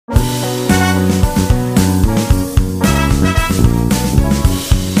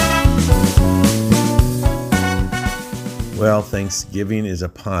Well, Thanksgiving is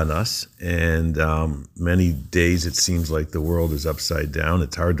upon us, and many days it seems like the world is upside down.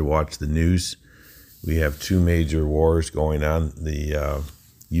 It's hard to watch the news. We have two major wars going on. The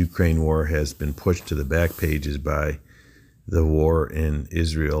Ukraine war has been pushed to the back pages by the war in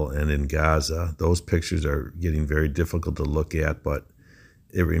Israel and in Gaza. Those pictures are getting very difficult to look at, but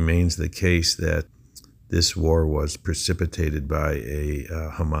it remains the case that this war was precipitated by a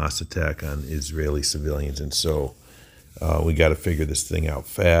Hamas attack on Israeli civilians, and so we got to figure this thing out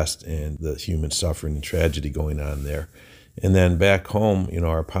fast, and the human suffering and tragedy going on there. And then back home,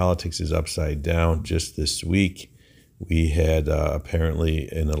 our politics is upside down. Just this week, we had apparently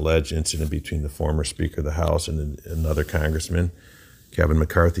an alleged incident between the former Speaker of the House and another congressman. Kevin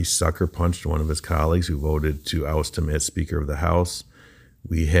McCarthy sucker punched one of his colleagues who voted to oust him as Speaker of the House.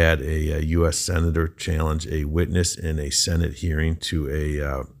 We had a U.S. Senator challenge a witness in a Senate hearing to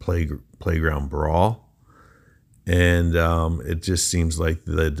a playground brawl. And it just seems like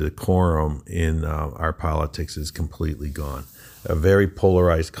the decorum in our politics is completely gone. A very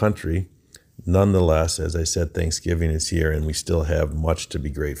polarized country. Nonetheless, as I said, Thanksgiving is here, and we still have much to be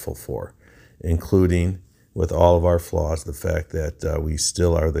grateful for, including, with all of our flaws, the fact that we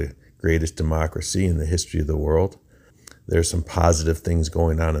still are the greatest democracy in the history of the world. There's some positive things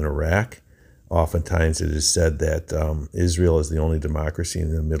going on in Iraq. Oftentimes it is said that Israel is the only democracy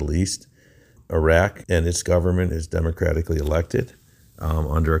in the Middle East. Iraq and its government is democratically elected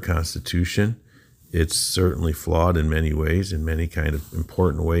under a constitution. It's certainly flawed in many ways, in many kind of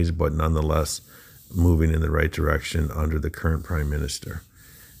important ways, but nonetheless moving in the right direction under the current prime minister.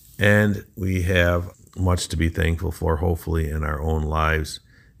 And we have much to be thankful for, hopefully, in our own lives,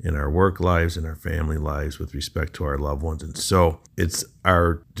 in our work lives, in our family lives, with respect to our loved ones. And so it's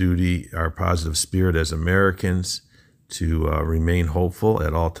our duty, our positive spirit as Americans, to remain hopeful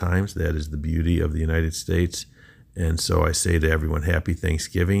at all times. That is the beauty of the United States. And so I say to everyone, happy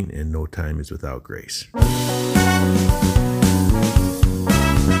Thanksgiving, and no time is without grace.